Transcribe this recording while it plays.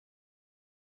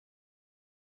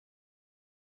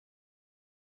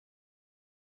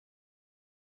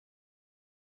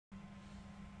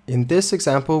In this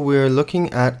example, we're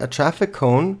looking at a traffic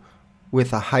cone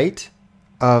with a height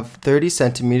of 30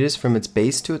 centimeters from its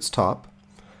base to its top.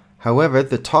 However,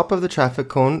 the top of the traffic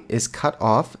cone is cut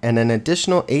off and an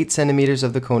additional 8 centimeters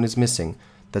of the cone is missing.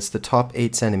 That's the top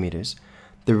 8 centimeters.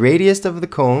 The radius of the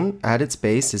cone at its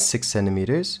base is 6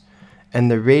 centimeters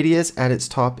and the radius at its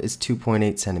top is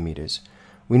 2.8 centimeters.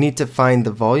 We need to find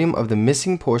the volume of the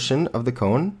missing portion of the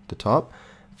cone, the top,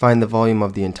 find the volume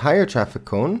of the entire traffic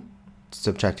cone,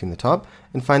 subtracting the top,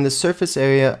 and find the surface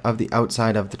area of the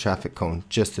outside of the traffic cone,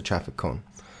 just the traffic cone.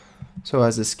 So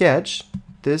as a sketch,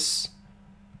 this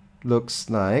looks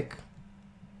like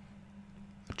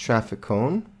a traffic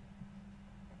cone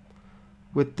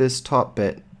with this top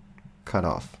bit cut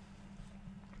off.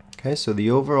 Okay, so the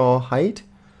overall height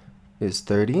is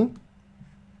 30.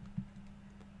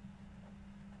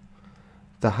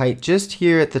 The height just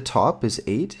here at the top is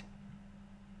 8.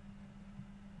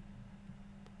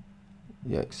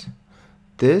 Yikes.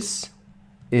 This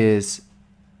is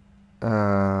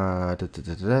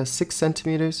 6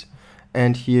 centimeters,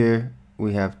 and here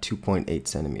we have 2.8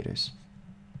 centimeters.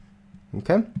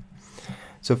 Okay?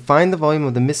 So find the volume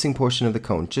of the missing portion of the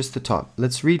cone, just the top.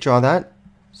 Let's redraw that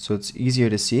so it's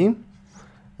easier to see.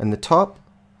 And the top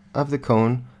of the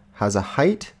cone has a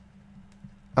height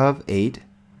of 8,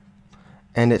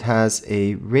 and it has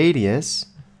a radius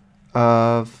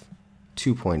of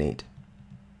 2.8.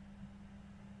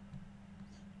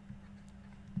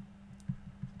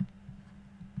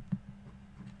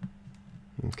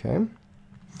 Okay,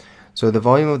 so the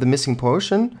volume of the missing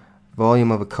portion,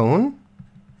 volume of a cone,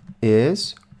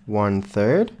 is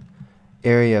 1/3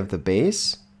 area of the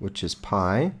base, which is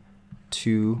pi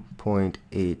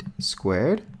 2.8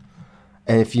 squared.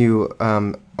 And if you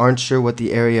aren't sure what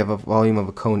the area of a volume of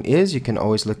a cone is, you can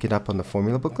always look it up on the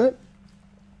formula booklet.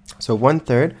 So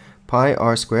 1/3 pi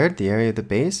r squared, the area of the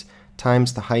base,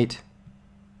 times the height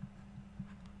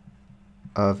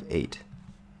of 8.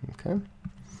 Okay.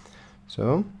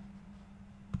 So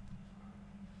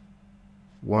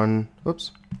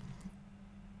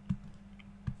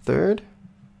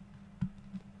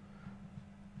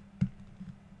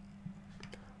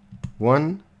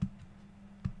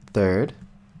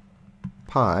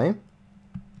pi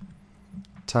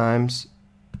times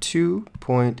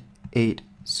 2.8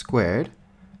 squared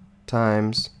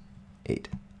times 8.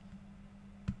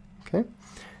 Okay.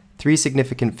 3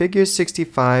 significant figures,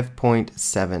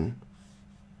 65.7.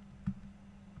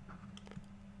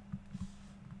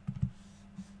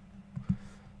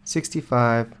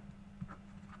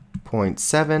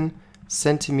 65.7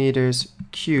 centimeters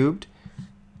cubed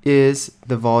is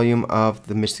the volume of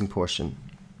the missing portion.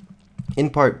 In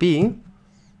part B,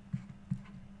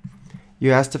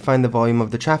 you're asked to find the volume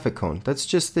of the traffic cone. That's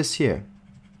just this here,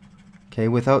 okay,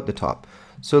 without the top.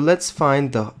 So let's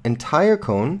find the entire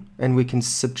cone, and we can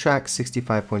subtract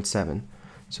 65.7.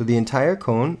 So the entire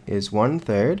cone is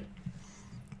 1/3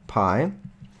 pi.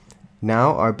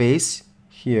 Now our base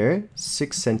here,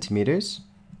 6 centimeters,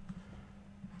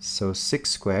 so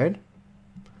 6 squared,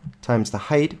 times the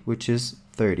height, which is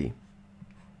 30.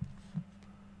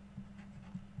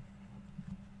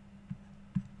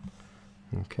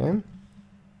 Okay,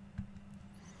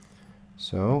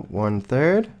 so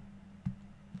 1/3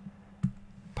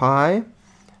 pi,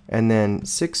 and then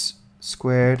 6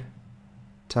 squared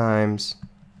times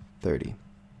 30.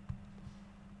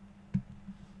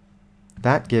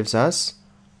 That gives us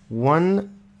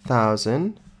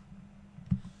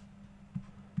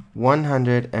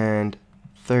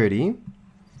 1,130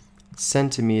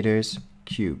 centimeters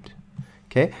cubed.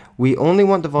 Okay, we only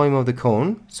want the volume of the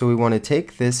cone, so we want to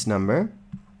take this number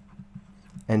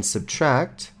and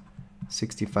subtract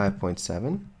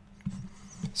 65.7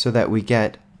 so that we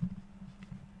get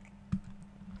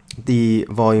the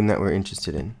volume that we're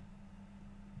interested in.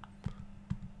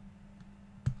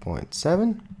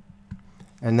 0.7.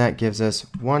 And that gives us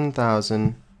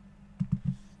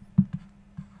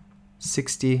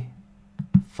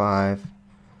 1,065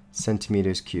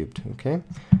 centimeters cubed. Okay,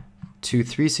 to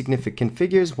 3 significant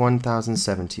figures,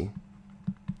 1,070.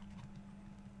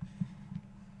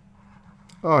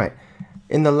 All right,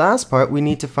 in the last part, we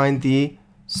need to find the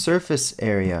surface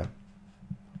area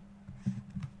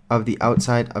of the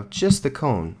outside of just the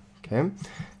cone. Okay,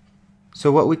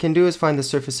 so what we can do is find the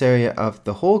surface area of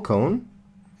the whole cone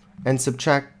and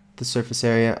subtract the surface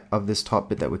area of this top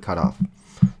bit that we cut off.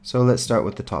 So let's start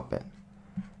with the top bit.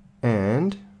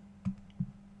 And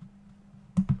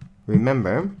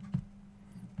remember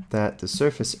that the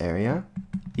surface area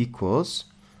equals,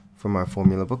 from our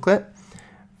formula booklet,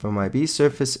 from IB,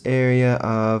 surface area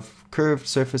of curved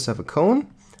surface of a cone,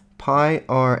 pi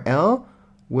r L,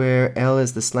 where L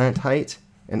is the slant height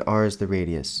and r is the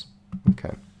radius.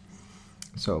 Okay,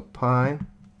 so pi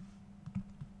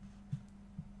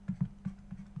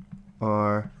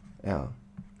r l.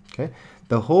 Okay,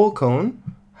 the whole cone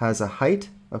has a height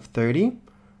of 30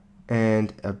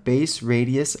 and a base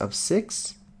radius of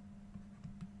 6.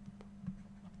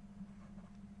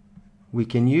 We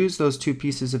can use those two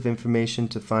pieces of information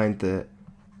to find the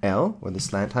L, or the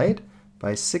slant height,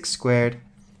 by 6 squared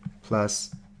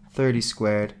plus 30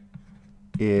 squared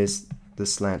is the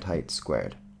slant height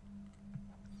squared.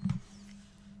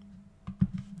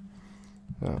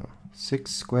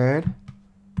 6 squared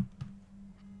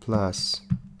plus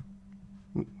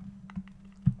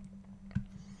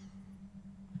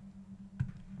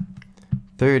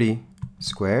 30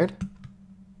 squared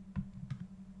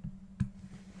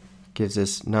gives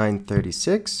us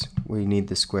 936. We need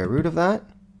the square root of that,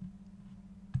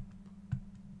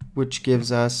 which gives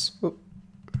us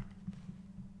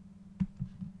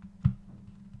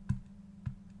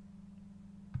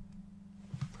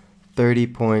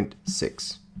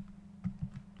 30.6.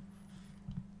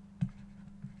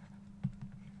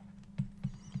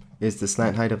 Is the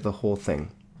slant height of the whole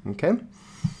thing. Okay?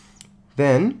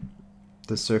 Then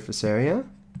the surface area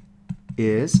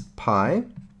is pi,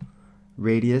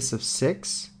 radius of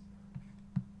 6,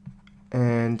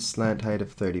 and slant height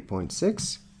of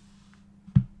 30.6.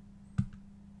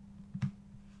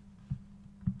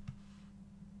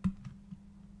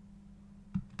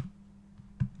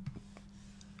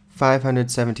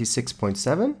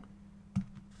 $576.7.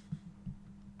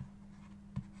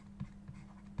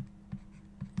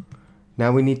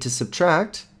 Now we need to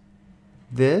subtract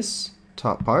this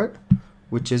top part,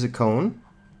 which is a cone,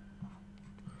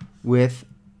 with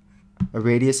a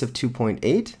radius of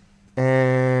 2.8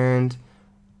 and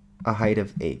a height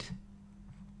of 8.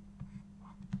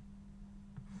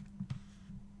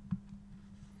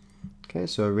 Okay,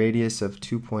 so a radius of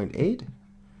 2.8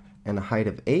 and a height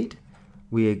of 8.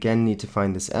 We again need to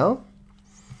find this L.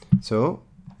 So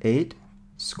 8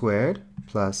 squared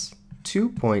plus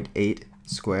 2.8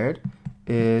 squared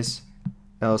is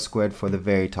L squared for the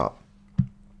very top.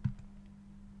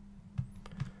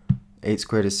 8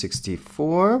 squared is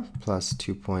 64 plus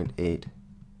 2.8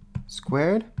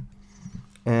 squared,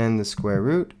 and the square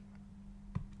root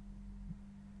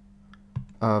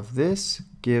of this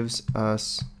gives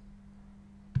us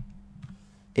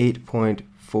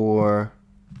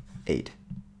 8.48.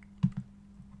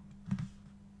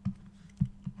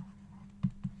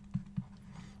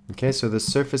 Okay, so the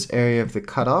surface area of the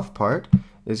cutoff part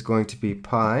is going to be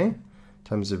pi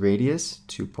times the radius,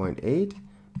 2.8,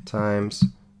 times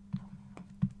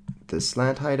the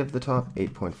slant height of the top,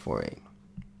 8.48.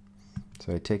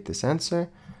 So I take this answer,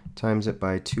 times it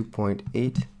by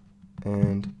 2.8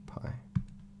 and pi.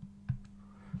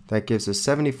 That gives us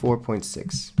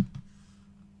 74.6.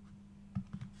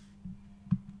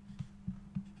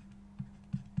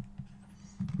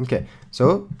 Okay,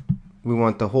 so we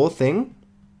want the whole thing.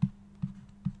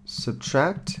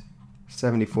 Subtract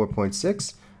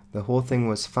 74.6. The whole thing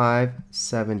was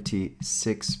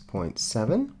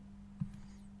 576.7.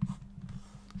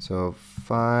 So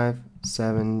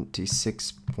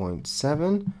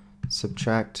 576.7,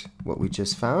 subtract what we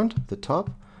just found, the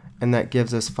top, and that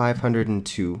gives us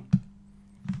 502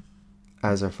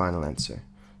 as our final answer.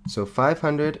 So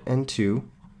 502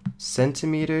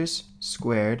 centimeters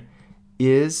squared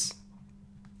is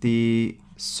the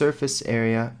surface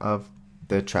area of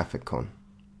the traffic cone.